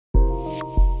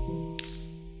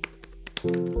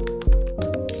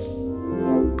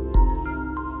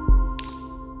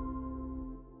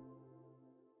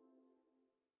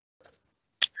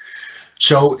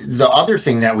So the other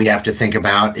thing that we have to think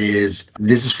about is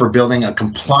this is for building a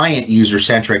compliant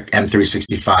user-centric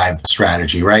M365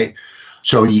 strategy, right?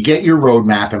 So you get your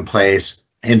roadmap in place,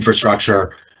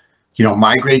 infrastructure,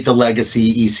 migrate the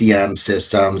legacy ECM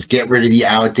systems, get rid of the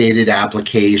outdated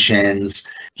applications,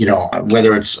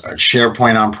 whether it's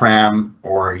SharePoint on-prem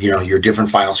or, your different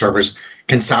file servers,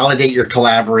 consolidate your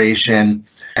collaboration,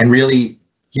 and really,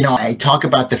 I talk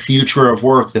about the future of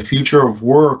work. The future of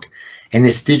work and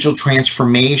this digital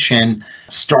transformation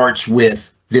starts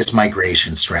with this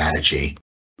migration strategy.